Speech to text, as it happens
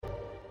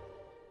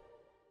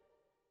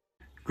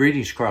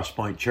Greetings,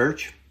 Crosspoint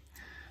Church.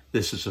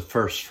 This is a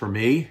first for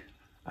me,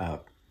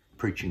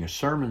 preaching a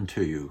sermon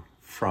to you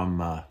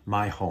from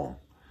my home.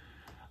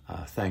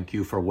 Thank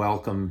you for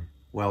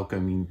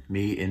welcoming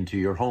me into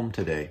your home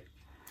today.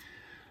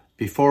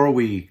 Before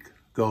we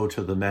go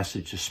to the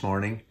message this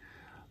morning,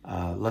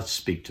 let's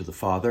speak to the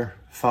Father.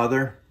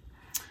 Father,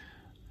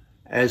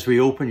 as we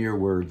open your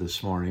word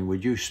this morning,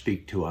 would you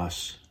speak to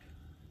us?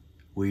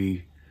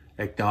 We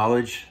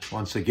acknowledge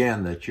once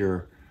again that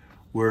your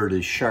word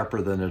is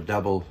sharper than a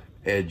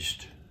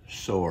double-edged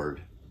sword.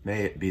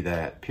 May it be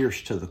that,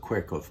 pierced to the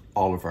quick of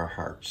all of our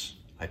hearts,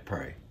 I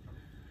pray.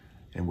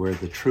 And where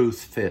the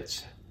truth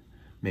fits,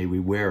 may we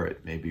wear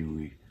it. Maybe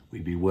we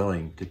be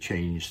willing to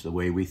change the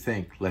way we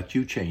think. Let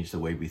you change the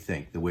way we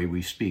think, the way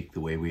we speak, the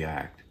way we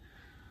act.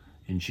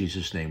 In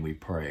Jesus' name we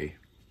pray.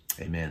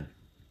 Amen.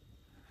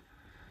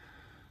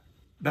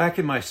 Back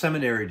in my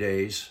seminary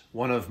days,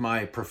 one of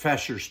my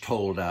professors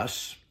told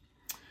us,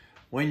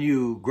 when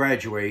you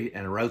graduate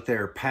and are out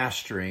there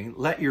pastoring,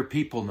 let your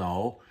people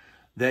know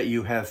that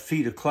you have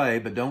feet of clay,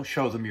 but don't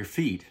show them your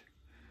feet.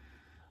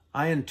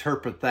 I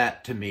interpret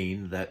that to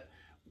mean that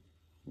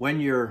when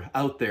you're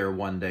out there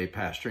one day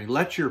pastoring,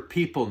 let your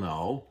people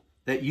know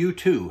that you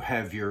too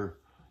have your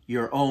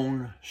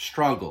own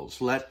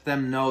struggles. Let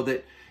them know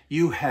that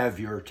you have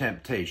your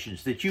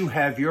temptations, that you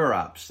have your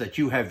ups, that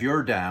you have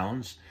your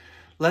downs.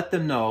 Let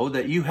them know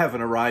that you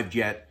haven't arrived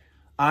yet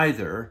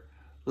either.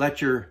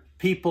 Let your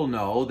people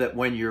know that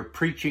when you're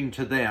preaching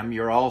to them,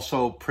 you're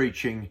also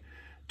preaching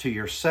to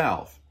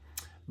yourself.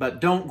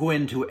 But don't go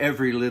into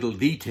every little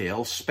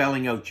detail,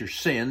 spelling out your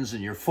sins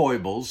and your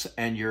foibles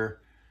and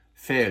your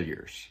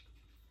failures.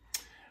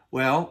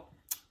 Well,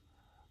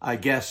 I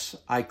guess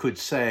I could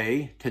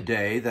say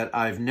today that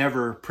I've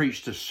never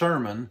preached a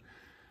sermon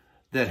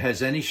that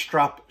has any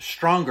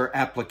stronger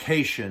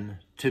application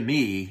to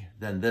me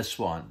than this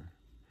one.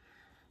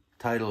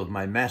 The title of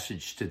my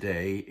message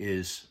today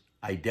is,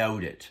 I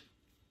Doubt It.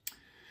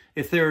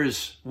 If there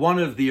is one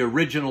of the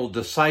original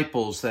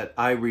disciples that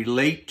I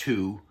relate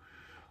to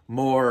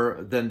more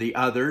than the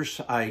others,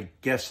 I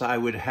guess I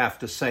would have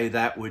to say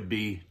that would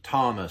be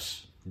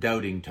Thomas,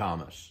 Doubting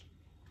Thomas.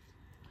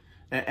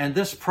 And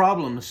this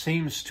problem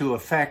seems to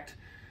affect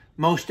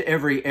most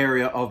every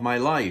area of my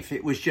life.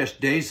 It was just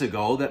days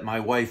ago that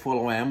my wife,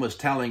 Willow Ann, was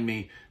telling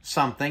me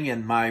something,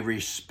 and my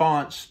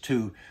response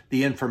to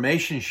the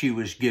information she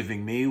was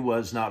giving me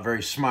was not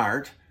very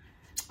smart.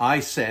 I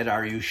said,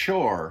 "Are you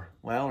sure?"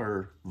 Well,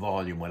 her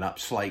volume went up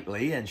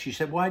slightly, and she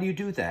said, "Why do you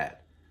do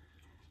that?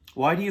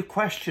 Why do you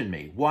question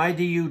me? Why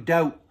do you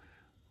doubt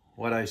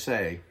what I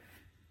say?"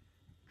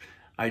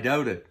 I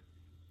doubt it.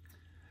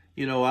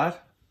 You know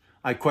what?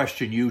 I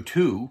question you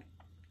too.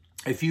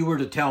 If you were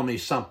to tell me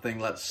something,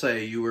 let's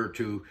say you were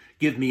to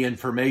give me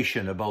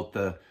information about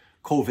the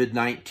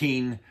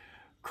COVID-19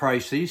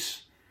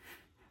 crisis,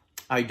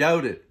 I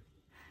doubt it.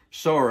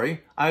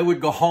 Sorry, I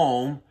would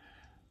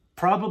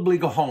probably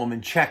go home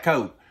and check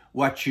out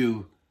what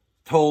you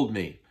told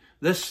me.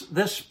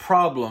 This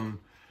problem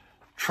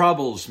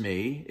troubles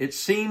me. It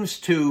seems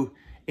to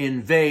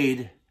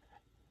invade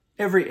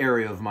every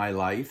area of my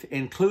life,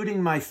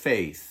 including my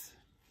faith.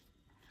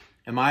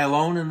 Am I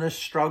alone in this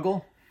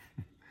struggle?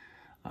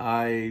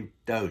 I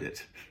doubt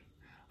it.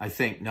 I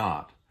think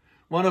not.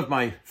 One of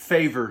my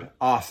favorite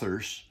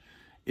authors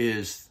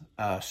is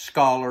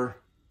scholar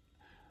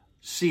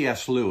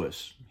C.S.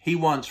 Lewis. He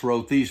once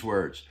wrote these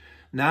words,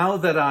 "Now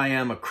that I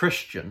am a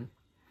Christian,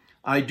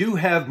 I do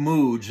have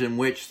moods in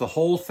which the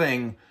whole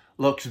thing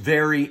looks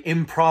very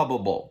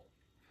improbable.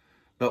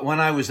 But when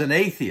I was an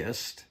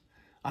atheist,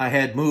 I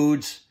had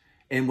moods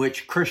in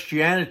which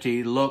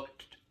Christianity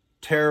looked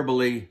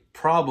terribly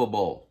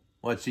probable."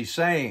 What's he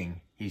saying?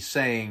 He's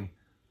saying,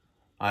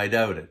 I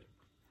doubt it.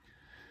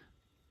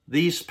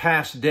 These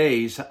past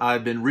days,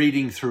 I've been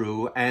reading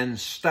through and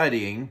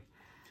studying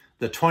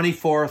the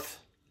 24th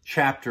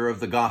chapter of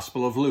the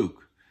Gospel of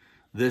Luke.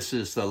 This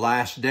is the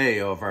last day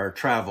of our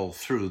travel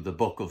through the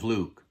book of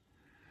Luke.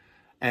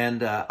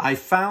 And I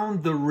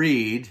found the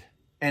read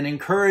an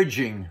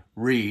encouraging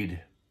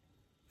read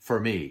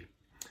for me.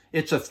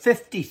 It's a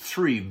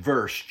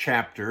 53-verse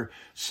chapter,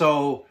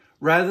 so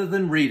rather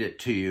than read it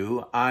to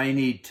you, I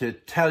need to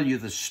tell you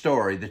the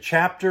story. The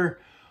chapter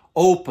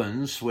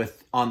opens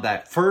with, on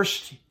that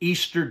first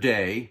Easter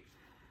day,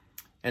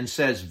 and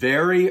says,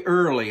 "Very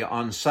early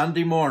on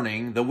Sunday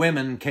morning, the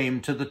women came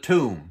to the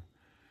tomb."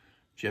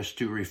 Just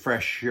to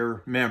refresh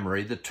your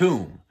memory, the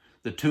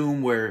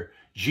tomb where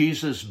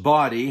Jesus'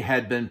 body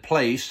had been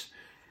placed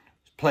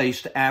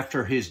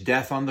after his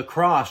death on the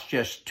cross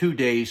just 2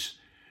 days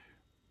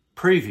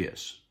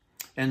previous.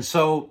 And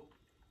so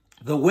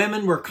the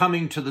women were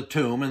coming to the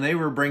tomb, and they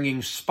were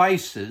bringing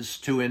spices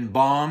to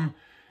embalm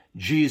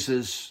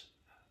Jesus'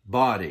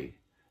 body.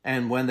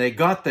 And when they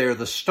got there,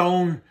 the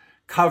stone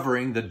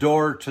covering the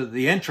door to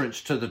the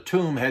entrance to the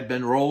tomb had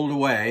been rolled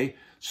away.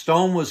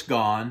 Stone was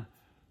gone.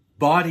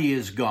 Body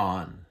is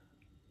gone.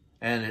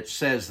 And it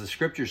says, the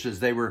scripture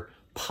says, they were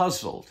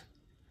puzzled.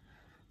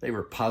 They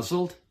were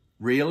puzzled?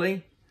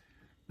 Really?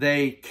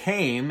 They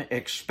came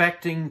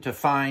expecting to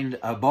find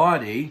a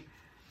body,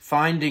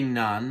 finding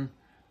none.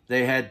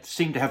 They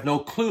seemed to have no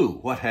clue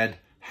what had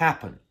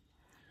happened.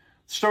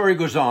 The story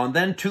goes on.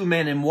 Then 2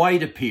 men in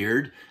white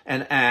appeared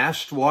and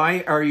asked,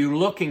 "Why are you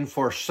looking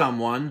for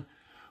someone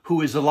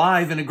who is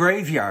alive in a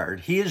graveyard?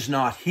 He is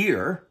not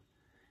here.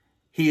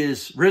 He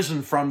is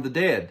risen from the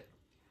dead."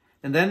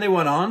 And then they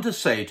went on to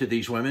say to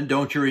these women,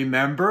 "Don't you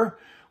remember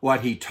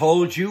what he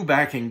told you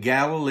back in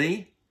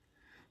Galilee?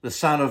 The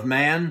Son of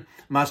Man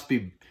must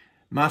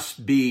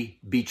be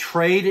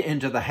betrayed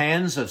into the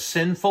hands of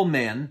sinful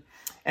men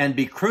and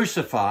be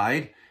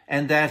crucified,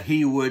 and that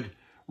he would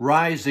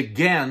rise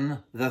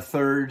again the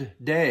third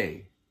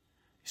day."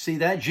 See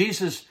that?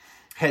 Jesus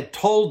had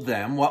told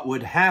them what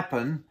would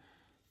happen,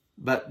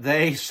 but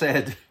they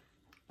said,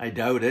 "I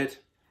doubt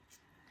it."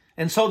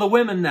 And so the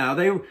women now,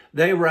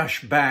 they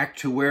rush back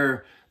to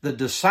where the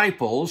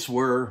disciples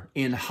were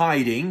in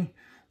hiding.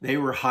 They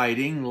were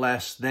hiding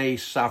lest they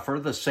suffer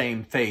the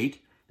same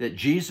fate that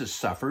Jesus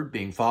suffered,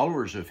 being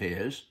followers of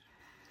his.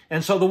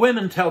 And so the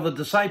women tell the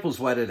disciples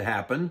what had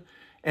happened.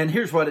 And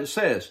here's what it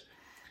says.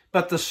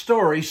 But the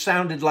story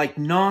sounded like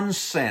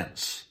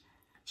nonsense,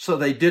 so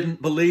they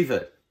didn't believe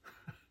it.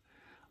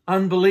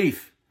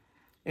 Unbelief.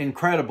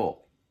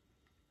 Incredible.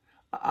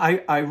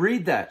 I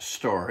read that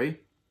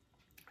story,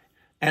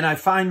 and I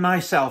find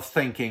myself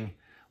thinking,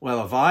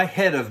 well, if I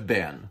had have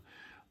been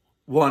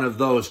one of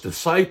those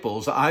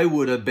disciples, I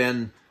would have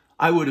been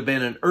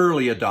an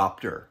early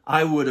adopter.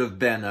 I would have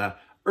been an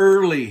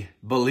early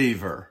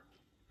believer.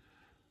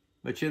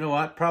 But you know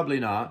what? Probably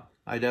not.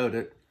 I doubt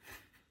it.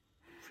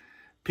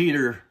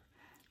 Peter,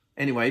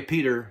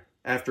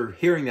 after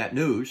hearing that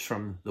news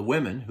from the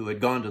women who had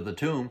gone to the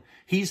tomb,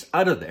 he's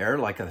out of there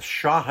like a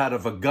shot out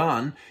of a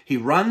gun. He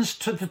runs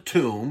to the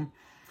tomb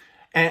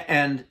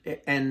and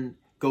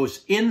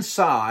goes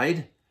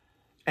inside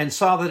and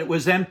saw that it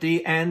was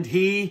empty, and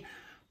he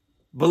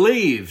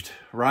believed,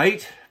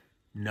 right?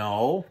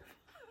 No,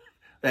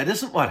 that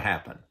isn't what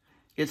happened.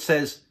 It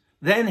says,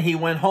 then he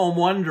went home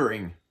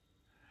wondering.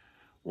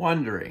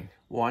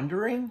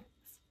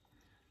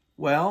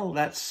 Well,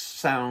 that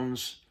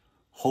sounds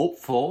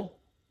hopeful,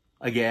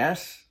 I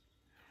guess.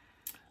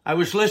 I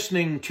was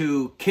listening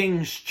to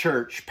King's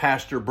Church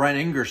Pastor Brent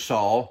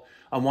Ingersoll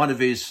on one of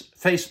his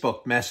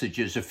Facebook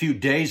messages a few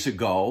days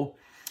ago,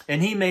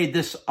 and he made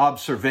this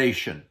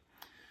observation.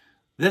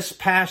 This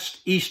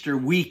past Easter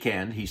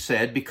weekend, he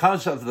said,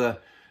 because of the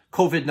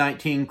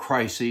COVID-19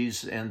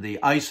 crises and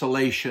the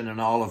isolation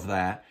and all of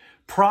that,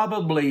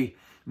 probably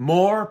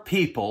more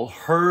people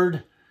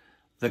heard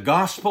the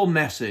gospel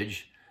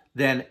message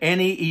than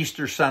any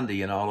Easter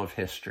Sunday in all of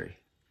history.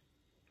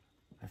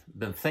 I've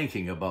been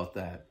thinking about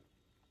that.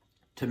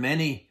 To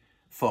many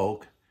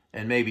folk,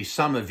 and maybe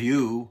some of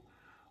you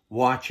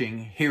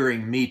watching,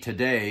 hearing me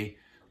today,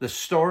 the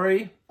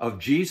story of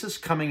Jesus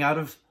coming out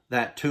of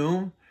that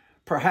tomb,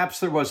 perhaps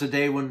there was a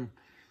day when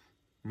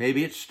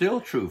maybe it's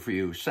still true for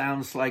you.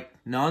 Sounds like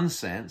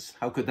nonsense.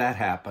 How could that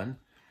happen?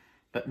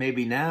 But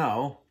maybe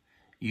now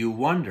you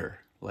wonder,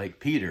 like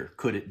Peter,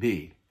 could it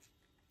be?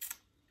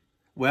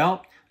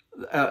 Well,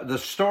 the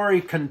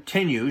story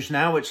continues.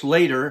 Now it's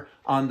later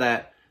on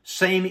that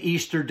same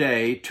Easter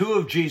day. 2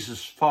 of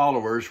Jesus'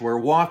 followers were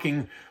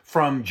walking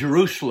from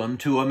Jerusalem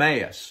to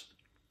Emmaus.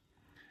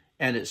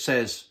 And it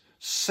says,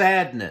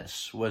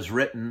 sadness was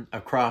written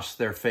across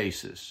their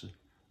faces.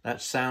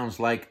 That sounds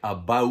like a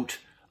bout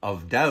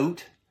of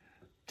doubt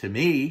to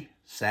me.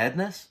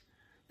 Sadness.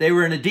 They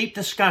were in a deep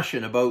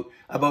discussion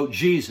about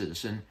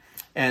Jesus,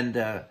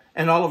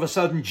 and all of a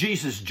sudden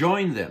Jesus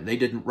joined them. They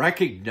didn't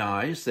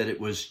recognize that it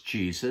was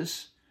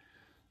Jesus.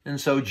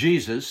 And so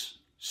Jesus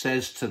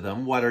says to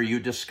them, "What are you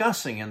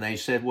discussing?" And they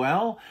said,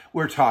 "Well,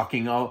 we're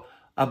talking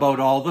about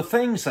all the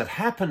things that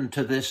happened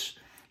to this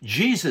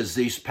Jesus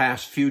these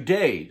past few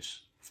days."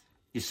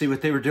 You see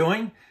what they were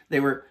doing? They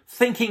were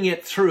thinking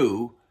it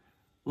through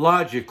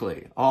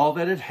logically, all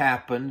that had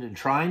happened, and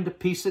trying to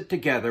piece it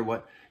together,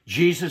 what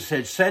Jesus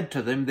had said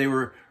to them. They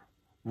were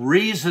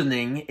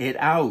reasoning it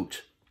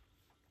out.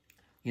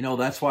 You know,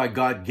 that's why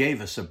God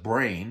gave us a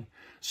brain,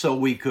 so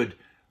we could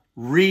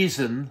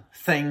reason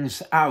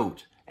things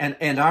out.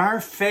 And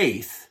our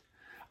faith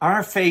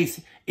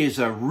is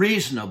a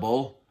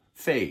reasonable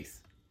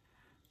faith.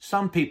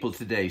 Some people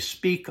today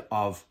speak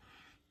of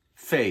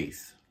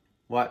faith,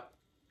 what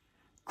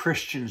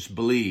Christians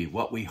believe,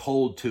 what we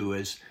hold to,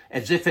 as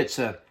if it's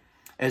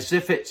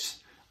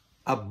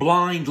a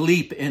blind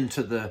leap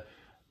into the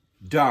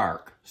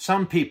dark.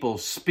 Some people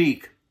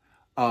speak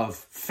of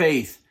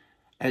faith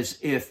as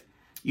if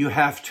you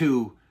have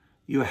to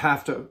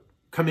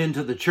come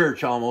into the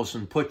church almost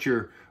and put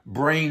your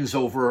brains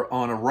over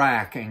on a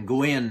rack and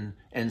go in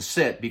and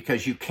sit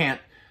because you can't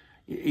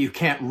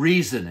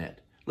reason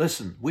it.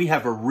 Listen, we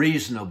have a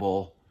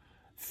reasonable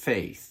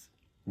faith.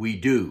 We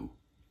do.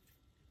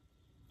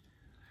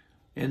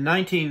 In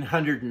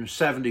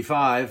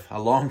 1975,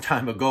 a long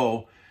time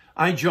ago,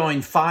 I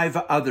joined 5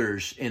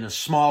 others in a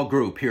small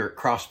group here at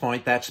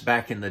Crosspoint. That's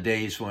back in the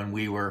days when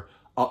we were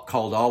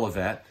called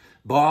Olivet.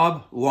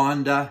 Bob,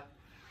 Wanda,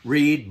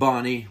 Reed,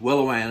 Bonnie,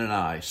 Willow Ann, and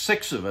I,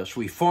 6 of us,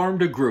 we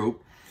formed a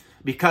group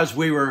because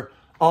we were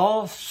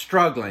all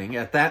struggling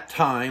at that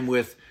time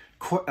with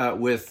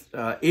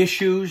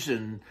issues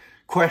and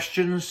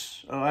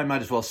questions, I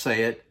might as well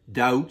say it,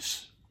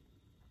 doubts.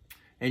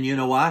 And you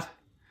know what?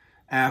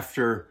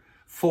 After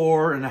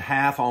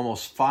 4.5,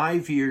 almost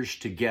 5 years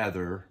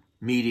together,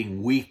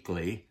 meeting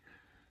weekly,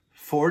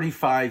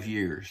 45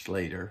 years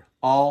later,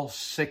 all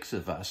 6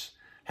 of us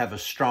have a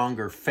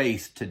stronger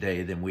faith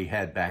today than we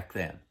had back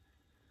then.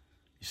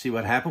 You see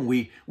what happened?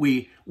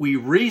 We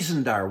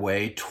reasoned our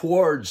way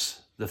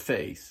towards the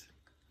faith.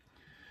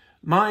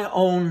 My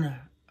own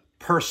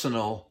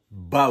personal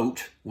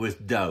bout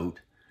with doubt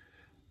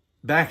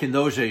back in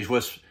those days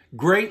was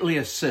greatly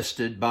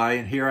assisted by,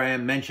 and here I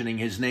am mentioning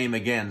his name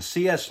again,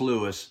 C.S.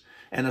 Lewis,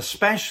 and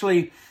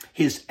especially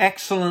his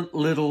excellent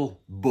little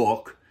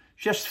book,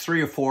 just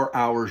 3 or 4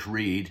 hours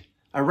read.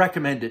 I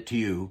recommend it to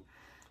you.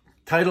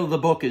 Title of the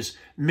book is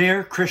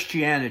Mere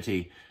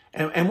Christianity.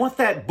 And what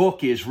that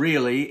book is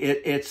really,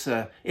 it's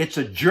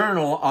a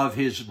journal of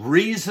his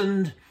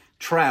reasoned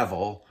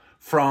travel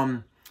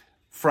from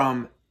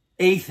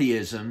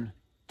atheism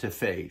to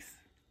faith.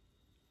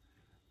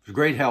 It was a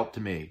great help to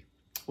me.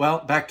 Well,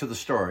 back to the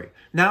story.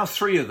 Now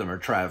 3 of them are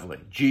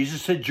traveling.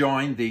 Jesus had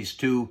joined these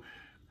two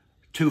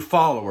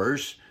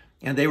followers,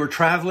 and they were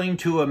traveling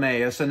to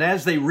Emmaus. And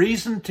as they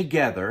reasoned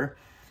together,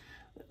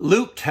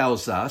 Luke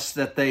tells us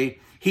that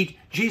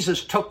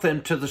Jesus took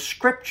them to the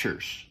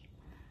scriptures.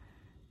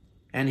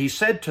 And he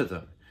said to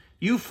them,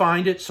 "You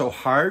find it so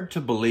hard to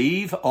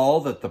believe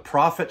all that the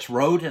prophets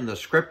wrote in the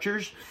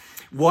scriptures?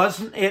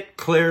 Wasn't it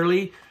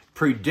clearly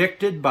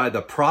predicted by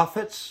the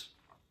prophets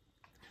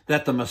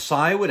that the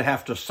Messiah would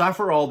have to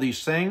suffer all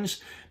these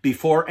things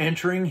before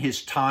entering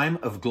his time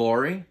of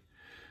glory?"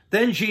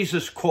 Then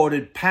Jesus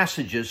quoted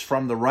passages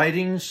from the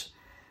writings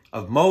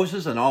of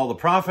Moses and all the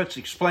prophets,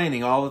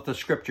 explaining all that the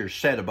scriptures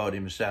said about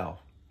himself.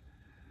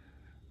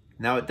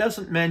 Now, it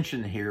doesn't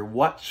mention here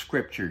what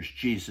scriptures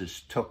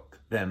Jesus took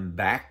them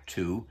back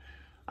to.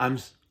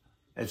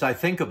 As I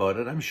think about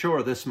it, I'm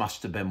sure this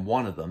must have been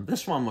one of them.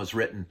 This one was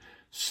written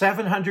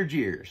 700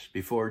 years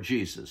before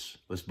Jesus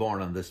was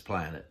born on this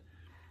planet.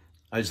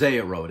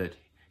 Isaiah wrote it.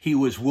 He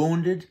was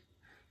wounded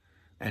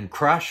and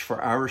crushed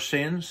for our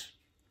sins.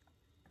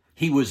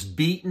 He was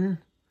beaten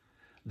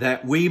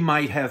that we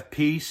might have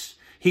peace.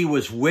 He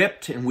was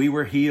whipped and we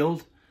were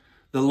healed.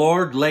 The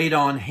Lord laid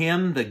on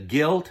him the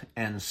guilt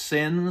and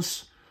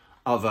sins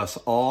of us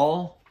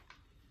all.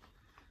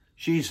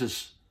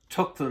 Jesus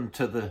took them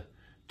to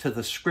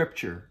the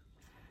scripture.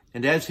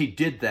 And as he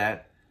did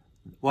that,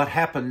 what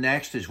happened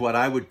next is what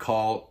I would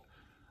call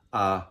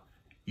a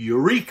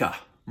eureka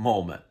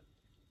moment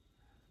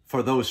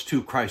for those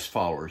 2 Christ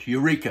followers.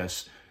 Eureka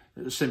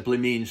simply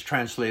means,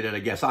 translated, I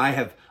guess, I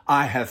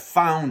have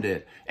found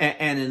it.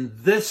 And in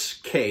this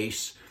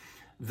case,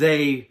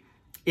 in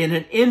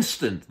an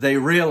instant, they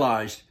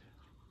realized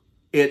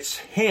it's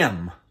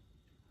him.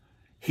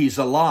 He's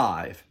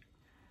alive.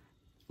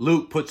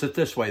 Luke puts it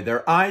this way: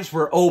 their eyes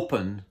were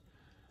opened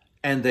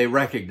and they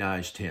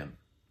recognized him.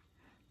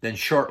 Then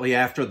shortly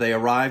after, they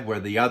arrived where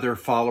the other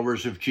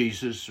followers of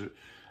Jesus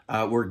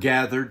were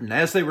gathered. And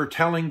as they were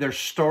telling their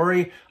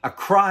story, a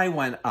cry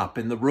went up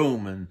in the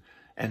room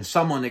and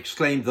someone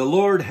exclaimed, "The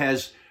Lord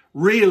has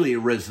really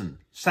risen."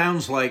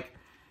 Sounds like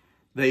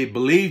they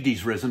believed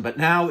he's risen, but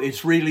now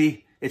it's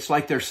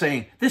like they're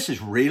saying, this is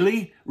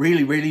really,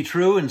 really, really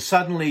true. And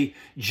suddenly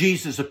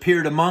Jesus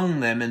appeared among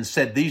them and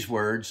said these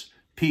words,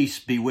 "Peace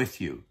be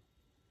with you."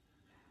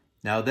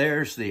 Now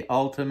there's the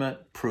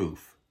ultimate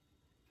proof,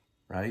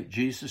 right?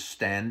 Jesus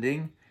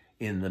standing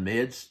in the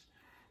midst.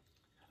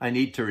 I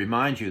need to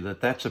remind you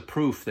that that's a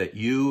proof that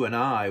you and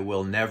I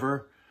will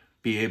never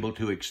be able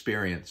to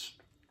experience.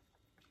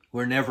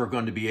 We're never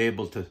going to be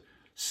able to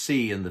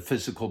see in the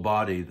physical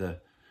body.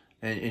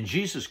 And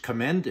Jesus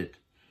commended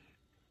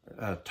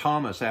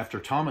Thomas after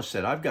Thomas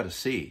said, "I've got to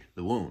see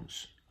the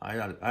wounds.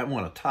 I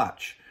want to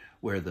touch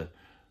where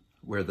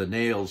the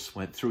nails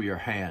went through your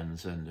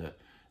hands."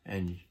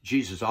 And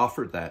Jesus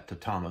offered that to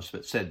Thomas,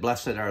 but said,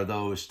 "Blessed are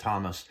those,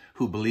 Thomas,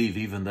 who believe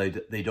even though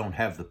they don't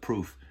have the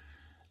proof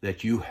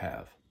that you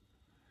have."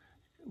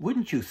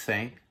 Wouldn't you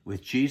think,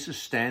 with Jesus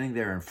standing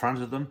there in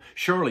front of them,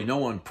 surely no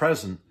one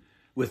present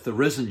with the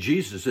risen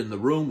Jesus in the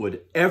room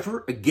would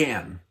ever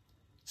again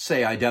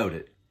say, "I doubt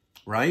it,"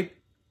 right?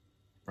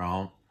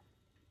 Wrong.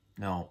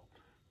 No.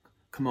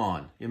 Come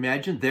on.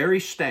 Imagine there he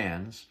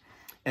stands,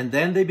 and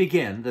then they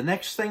begin. The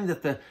next thing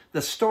that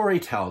the story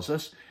tells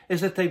us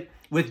is that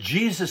with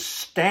Jesus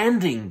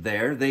standing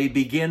there, they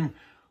begin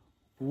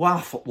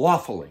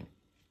waffling. It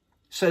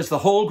says the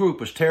whole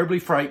group was terribly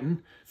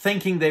frightened,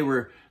 thinking they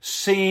were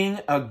seeing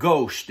a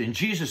ghost. And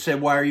Jesus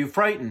said, "Why are you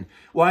frightened?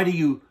 Why do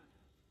you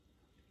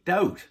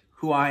doubt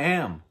who I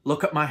am?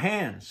 Look at my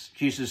hands."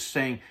 Jesus is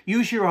saying,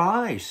 use your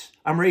eyes.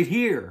 I'm right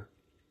here.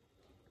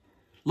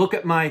 Look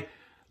at my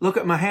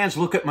hands,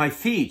 look at my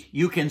feet.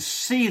 You can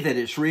see that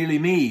it's really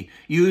me.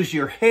 Use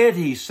your head,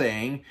 he's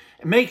saying.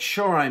 Make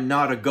sure I'm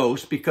not a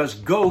ghost, because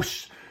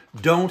ghosts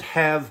don't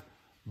have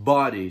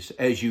bodies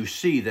as you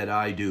see that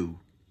I do.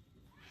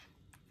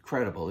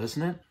 Incredible,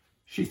 isn't it?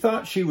 She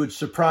thought she would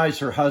surprise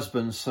her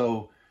husband,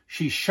 so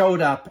she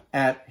showed up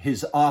at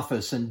his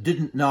office and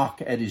didn't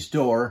knock at his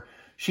door.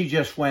 She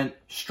just went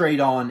straight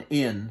on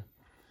in.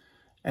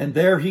 And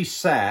there he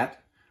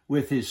sat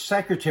with his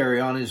secretary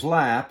on his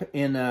lap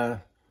in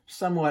a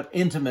somewhat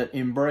intimate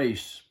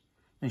embrace.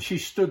 And she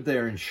stood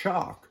there in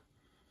shock.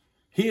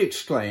 He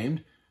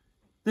exclaimed,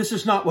 "This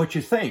is not what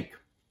you think."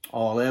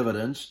 All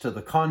evidence to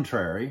the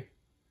contrary.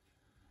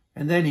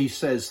 And then he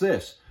says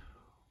this,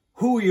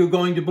 "Who are you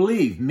going to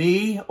believe,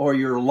 me or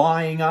your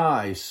lying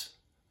eyes?"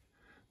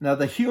 Now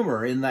the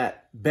humor in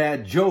that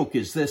bad joke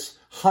is this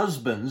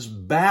husband's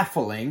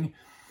baffling,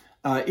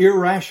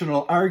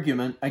 irrational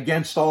argument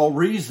against all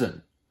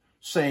reason,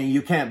 saying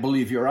you can't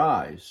believe your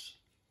eyes.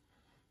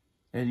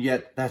 And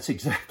yet that's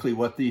exactly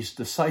what these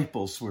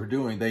disciples were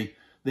doing.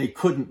 They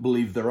couldn't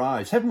believe their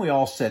eyes. Haven't we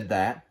all said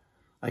that?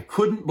 I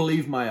couldn't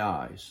believe my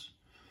eyes.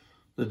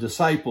 The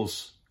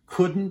disciples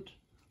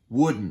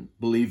wouldn't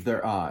believe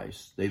their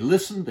eyes. They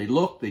listened, they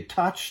looked, they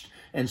touched,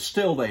 and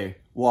still they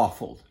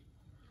waffled.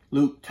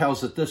 Luke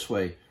tells it this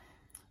way: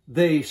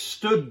 they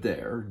stood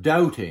there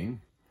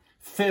doubting,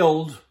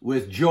 filled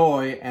with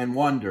joy and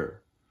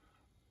wonder.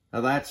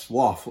 Now that's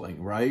waffling,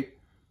 right?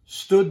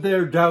 Stood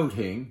there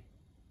doubting,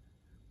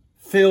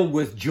 filled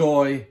with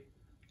joy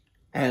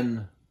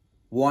and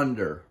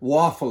wonder,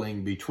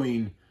 waffling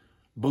between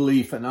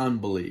belief and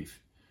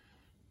unbelief.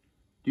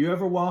 Do you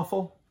ever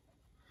waffle?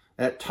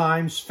 At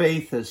times,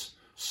 faith is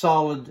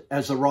solid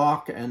as a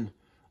rock, and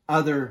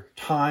other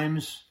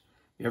times,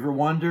 you ever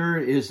wonder,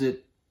 is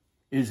it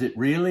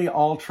really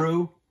all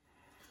true?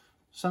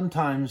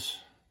 Sometimes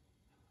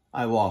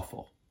I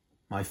waffle.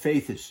 My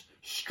faith is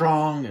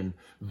strong and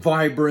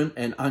vibrant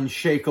and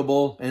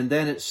unshakable, and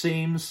then it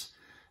seems,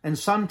 and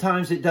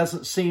sometimes it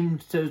doesn't seem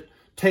to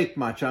take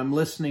much. I'm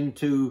listening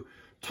to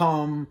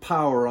Tom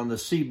Power on the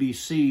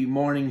CBC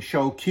morning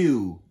show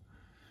Q,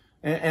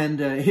 and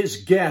his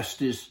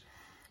guest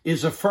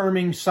is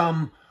affirming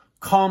some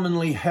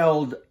commonly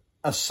held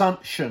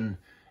assumption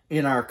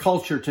in our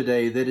culture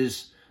today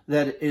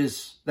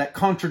that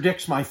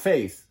contradicts my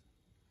faith.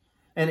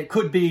 And it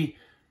could be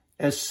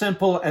as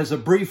simple as a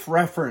brief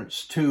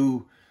reference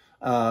to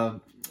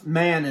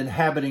man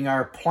inhabiting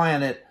our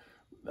planet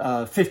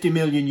 50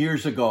 million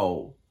years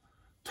ago,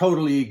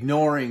 totally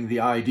ignoring the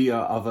idea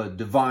of a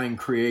divine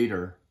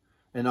creator.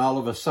 And all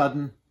of a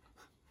sudden,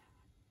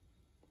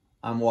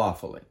 I'm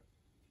waffling.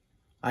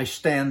 I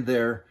stand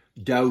there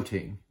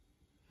doubting,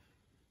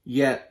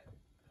 yet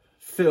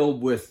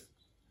filled with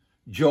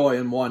joy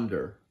and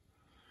wonder.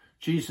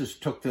 Jesus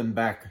took them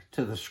back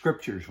to the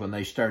scriptures when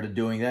they started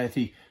doing that.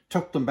 He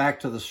took them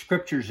back to the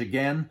scriptures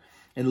again,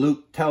 and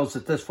Luke tells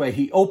it this way: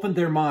 he opened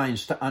their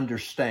minds to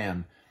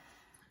understand.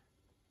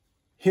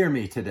 Hear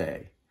me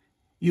today.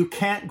 You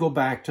can't go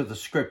back to the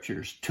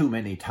scriptures too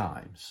many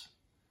times.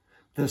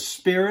 The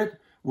Spirit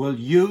will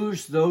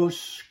use those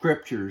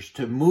scriptures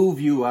to move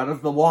you out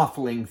of the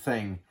waffling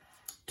thing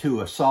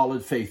to a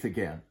solid faith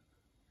again.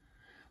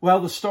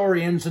 Well, the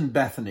story ends in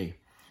Bethany,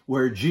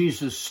 where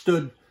Jesus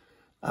stood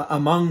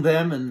among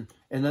them, and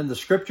then the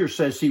scripture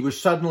says he was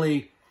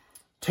suddenly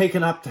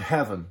taken up to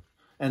heaven.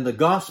 And the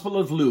Gospel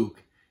of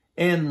Luke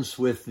ends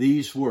with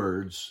these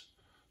words: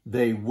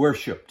 they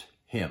worshiped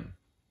him.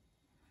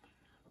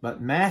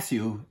 But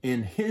Matthew,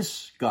 in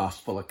his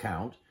gospel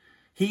account,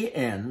 he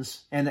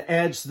ends and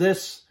adds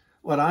this,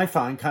 what I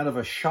find kind of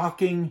a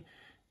shocking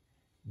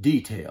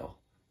detail.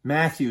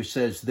 Matthew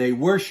says they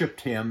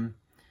worshiped him,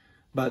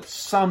 but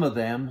some of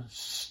them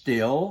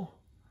still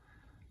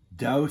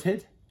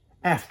doubted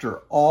after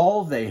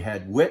all they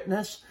had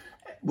witnessed,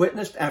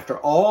 after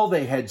all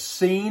they had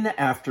seen,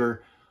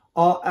 after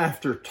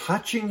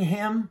touching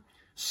him.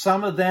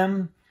 Some of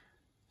them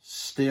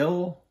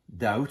still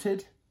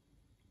doubted.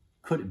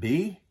 Could it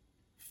be?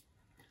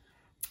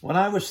 When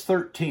I was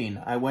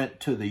 13, I went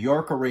to the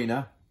York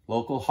Arena,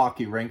 local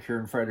hockey rink here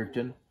in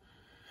Fredericton,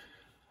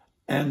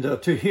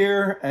 and to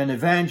hear an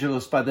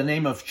evangelist by the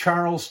name of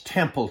Charles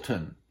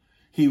Templeton.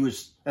 He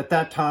was, at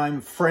that time,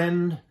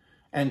 friend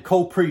and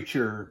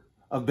co-preacher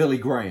of Billy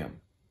Graham.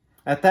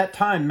 At that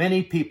time,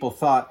 many people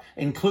thought,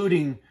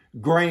 including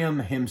Graham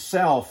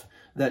himself,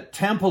 that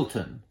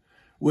Templeton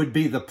would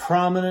be the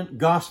prominent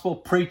gospel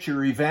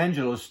preacher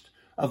evangelist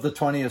of the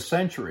 20th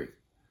century.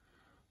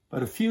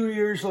 But a few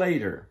years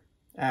later,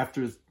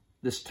 after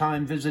this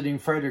time visiting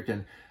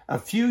Fredericton, a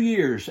few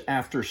years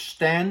after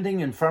standing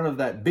in front of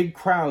that big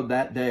crowd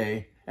that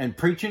day and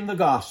preaching the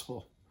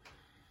gospel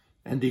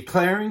and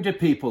declaring to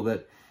people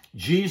that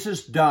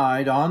Jesus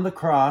died on the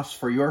cross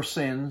for your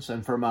sins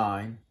and for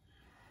mine,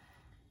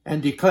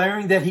 and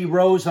declaring that he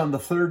rose on the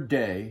third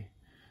day,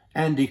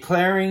 and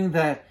declaring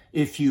that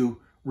if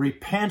you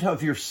repent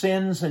of your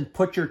sins and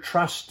put your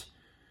trust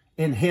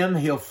in him,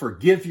 he'll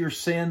forgive your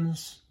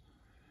sins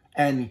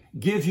and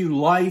give you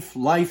life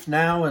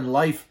now and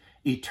life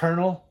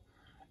eternal.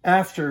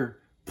 After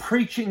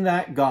preaching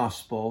that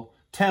gospel,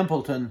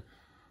 Templeton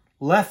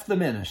left the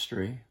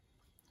ministry,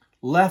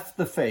 left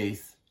the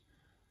faith,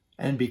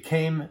 and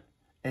became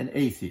an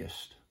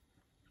atheist.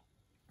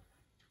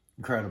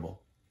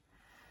 Incredible.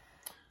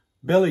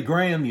 Billy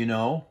Graham, you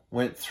know,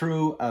 went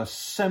through a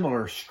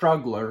similar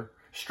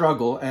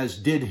struggle as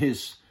did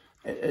his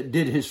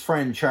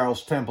friend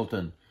Charles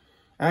Templeton.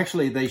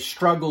 Actually, they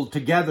struggled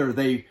together.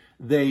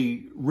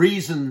 They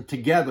reasoned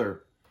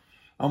together.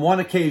 On one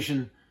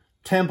occasion,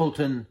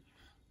 Templeton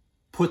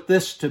put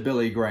this to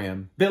Billy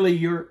Graham: "Billy,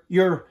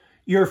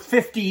 you're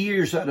 50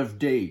 years out of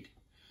date,"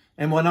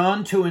 and went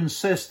on to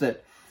insist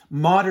that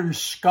modern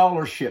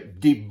scholarship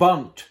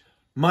debunked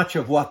much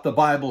of what the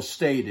Bible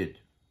stated.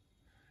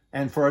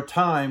 And for a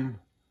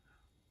time,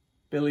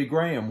 Billy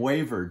Graham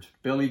wavered.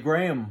 Billy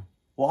Graham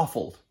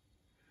waffled.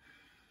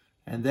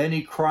 And then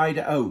he cried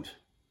out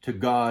to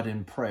God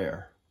in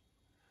prayer.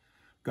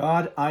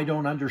 God, I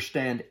don't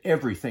understand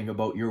everything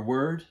about your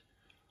word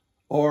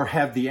or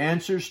have the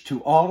answers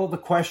to all of the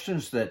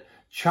questions that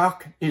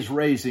Chuck is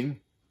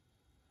raising,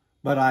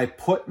 but I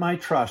put my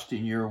trust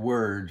in your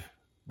word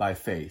by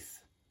faith.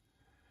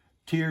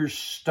 Tears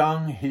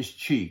stung his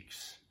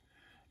cheeks,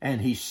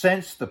 and he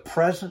sensed the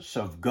presence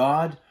of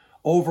God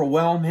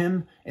overwhelm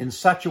him in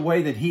such a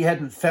way that he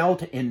hadn't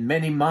felt in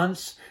many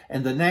months.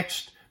 And the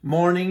next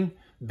morning,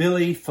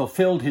 Billy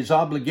fulfilled his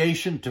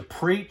obligation to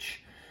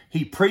preach.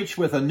 He preached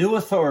with a new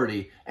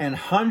authority, and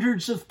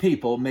hundreds of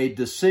people made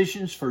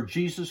decisions for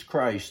Jesus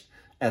Christ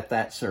at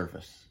that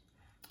service.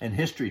 And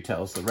history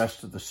tells the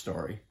rest of the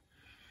story.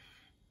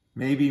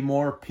 Maybe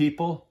more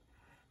people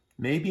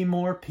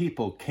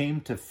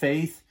came to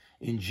faith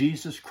in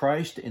Jesus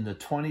Christ in the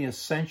 20th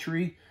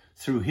century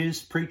through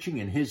his preaching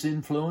and his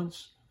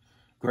influence,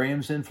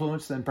 Graham's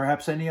influence, than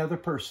perhaps any other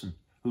person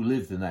who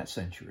lived in that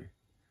century.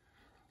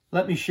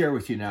 Let me share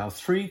with you now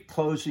 3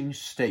 closing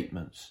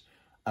statements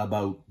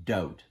about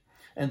doubt.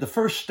 And the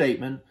first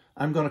statement,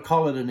 I'm going to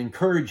call it an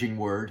encouraging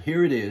word.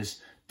 Here it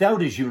is.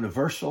 Doubt is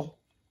universal.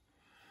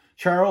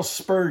 Charles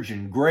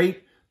Spurgeon,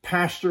 great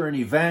pastor and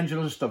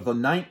evangelist of the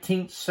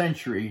 19th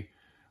century,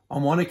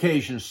 on one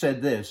occasion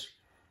said this,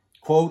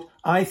 quote,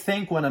 "I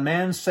think when a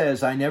man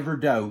says, 'I never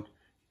doubt,'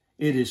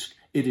 it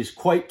is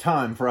quite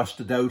time for us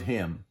to doubt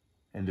him."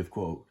 End of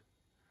quote.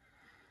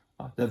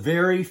 The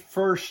very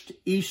first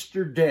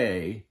Easter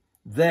day,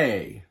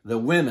 the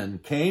women,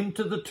 came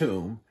to the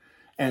tomb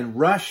and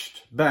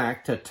rushed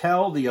back to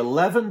tell the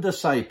 11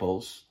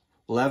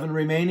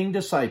 remaining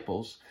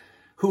disciples,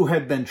 who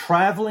had been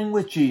traveling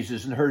with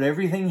Jesus and heard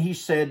everything he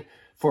said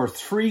for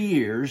 3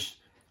 years,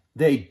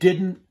 they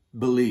didn't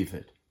believe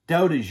it.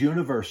 Doubt is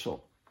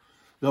universal.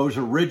 Those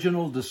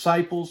original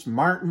disciples,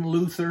 Martin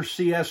Luther,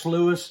 C.S.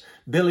 Lewis,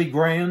 Billy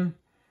Graham,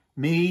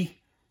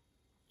 me,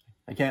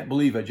 I can't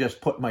believe I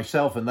just put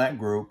myself in that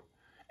group.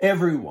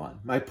 Everyone.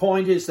 My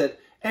point is that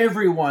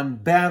everyone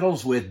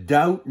battles with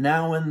doubt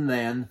now and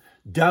then.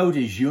 Doubt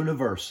is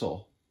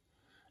universal.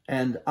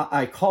 And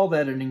I call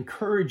that an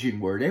encouraging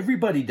word.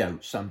 Everybody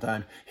doubts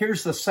sometimes.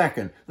 Here's the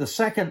second. The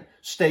second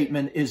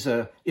statement is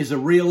a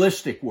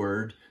realistic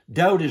word.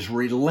 Doubt is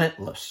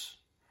relentless.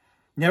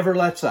 Never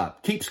lets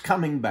up. Keeps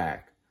coming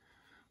back.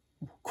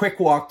 Quick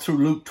walk through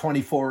Luke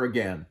 24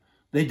 again.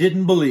 They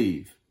didn't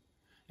believe.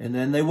 And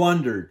then they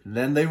wondered. And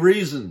then they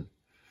reasoned.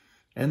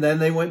 And then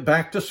they went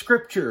back to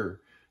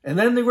Scripture. And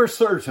then they were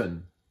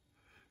certain.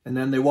 And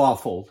then they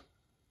waffled.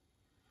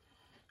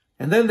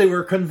 And then they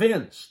were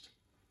convinced.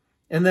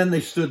 And then they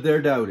stood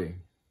there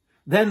doubting.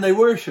 Then they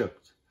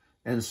worshiped.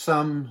 And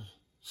some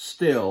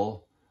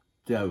still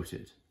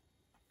doubted.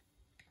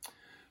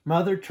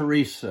 Mother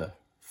Teresa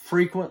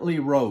frequently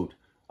wrote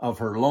of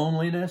her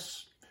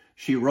loneliness.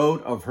 She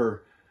wrote of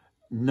her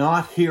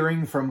not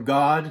hearing from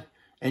God.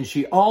 And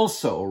she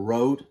also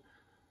wrote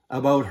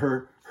about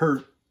her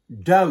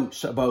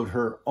doubts about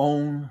her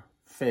own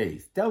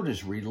faith. Doubt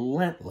is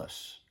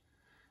relentless.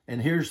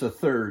 And here's the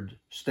third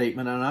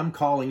statement, and I'm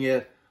calling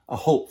it a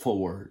hopeful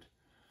word.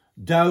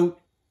 Doubt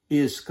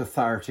is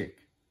cathartic,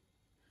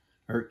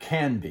 or it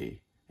can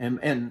be.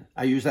 And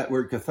I use that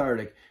word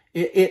cathartic.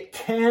 It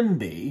can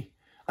be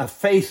a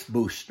faith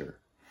booster.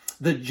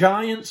 The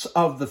giants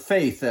of the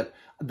faith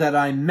that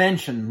I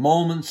mentioned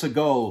moments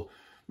ago,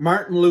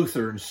 Martin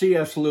Luther and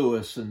C.S.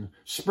 Lewis and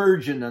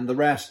Spurgeon and the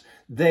rest,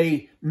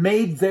 they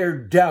made their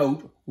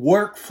doubt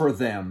work for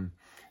them.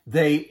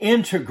 They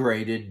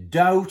integrated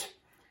doubt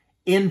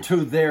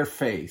into their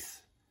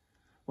faith.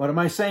 What am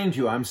I saying to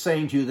you? I'm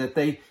saying to you that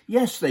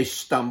they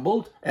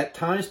stumbled at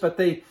times, but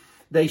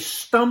they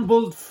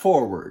stumbled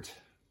forward.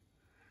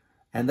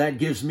 And that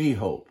gives me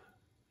hope.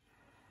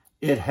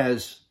 It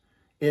has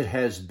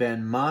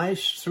been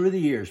through the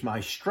years,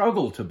 my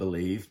struggle to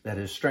believe that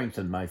has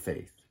strengthened my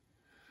faith.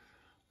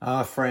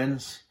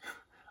 Friends,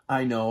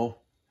 I know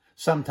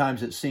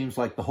sometimes it seems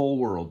like the whole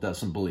world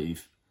doesn't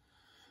believe.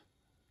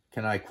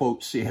 Can I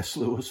quote C.S.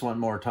 Lewis one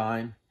more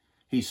time?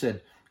 He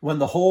said, "When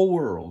the whole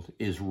world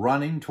is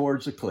running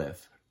towards a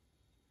cliff,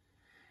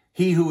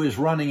 he who is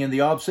running in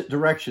the opposite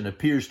direction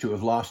appears to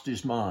have lost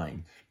his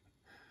mind."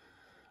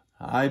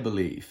 I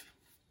believe.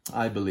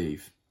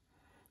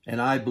 And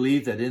I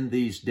believe that in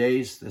these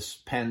days, this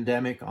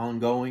pandemic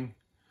ongoing,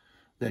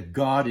 that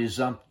God is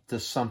up to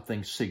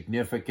something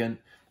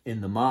significant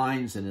in the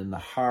minds and in the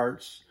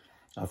hearts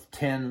of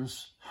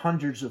tens,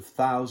 hundreds of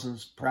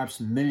thousands, perhaps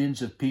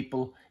millions of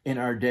people in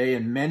our day,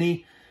 and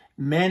many,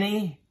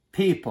 many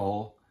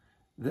people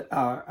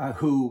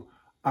who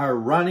are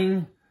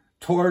running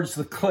towards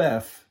the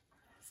cliff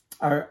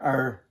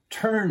are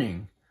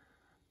turning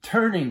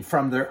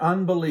from their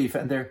unbelief,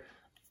 and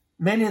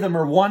many of them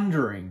are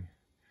wondering,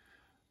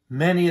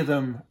 many of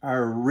them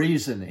are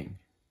reasoning,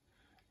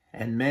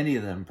 and many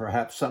of them,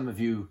 perhaps some of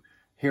you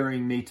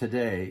hearing me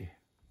today,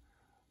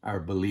 are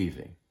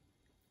believing.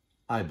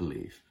 I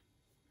believe.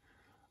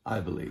 I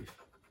believe.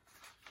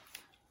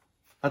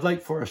 I'd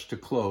like for us to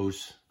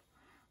close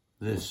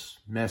this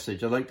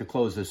message. I'd like to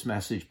close this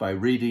message by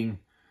reading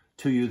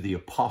to you the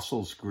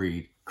Apostles'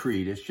 Creed.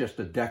 It's just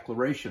a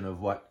declaration of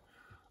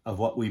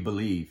what we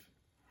believe.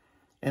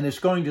 And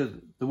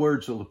the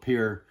words will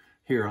appear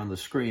here on the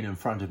screen in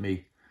front of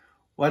me.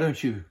 Why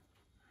don't you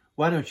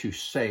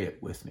say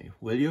it with me,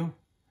 will you?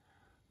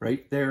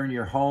 Right there in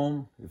your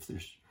home, if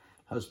there's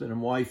husband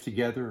and wife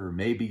together, or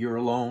maybe you're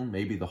alone,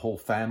 maybe the whole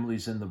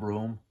family's in the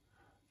room.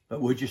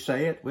 But would you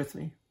say it with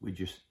me? Would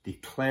you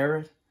declare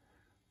it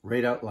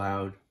right out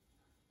loud?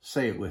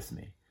 Say it with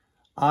me.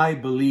 I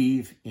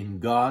believe in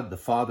God the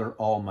Father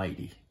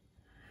Almighty,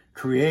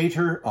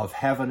 creator of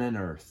heaven and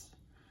earth,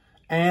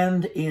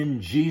 and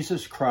in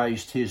Jesus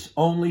Christ, his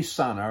only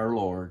Son, our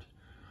Lord,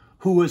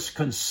 who was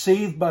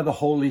conceived by the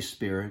Holy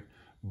Spirit,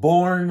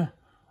 born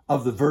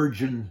of the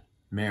Virgin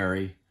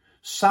Mary,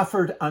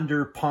 suffered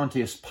under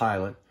Pontius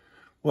Pilate,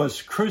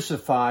 was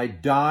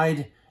crucified,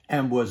 died,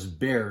 and was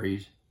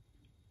buried.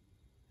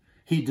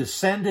 He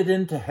descended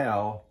into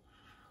hell.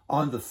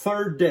 On the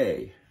third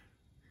day,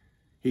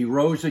 he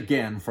rose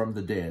again from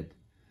the dead.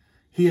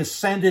 He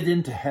ascended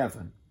into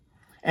heaven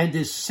and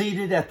is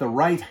seated at the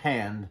right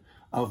hand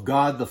of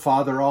God the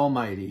Father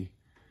Almighty.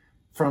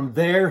 From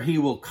there he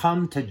will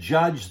come to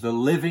judge the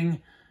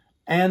living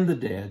and the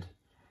dead.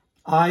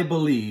 I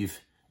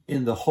believe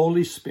in the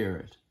Holy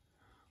Spirit,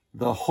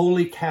 the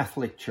Holy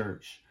Catholic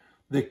Church,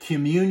 the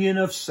communion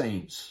of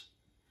saints,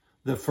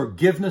 the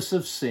forgiveness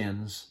of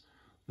sins,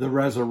 the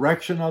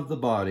resurrection of the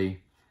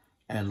body,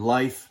 and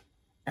life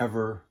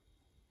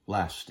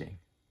everlasting.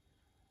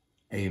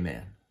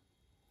 Amen.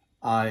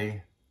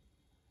 I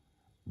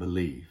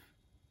believe.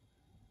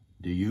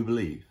 Do you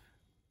believe?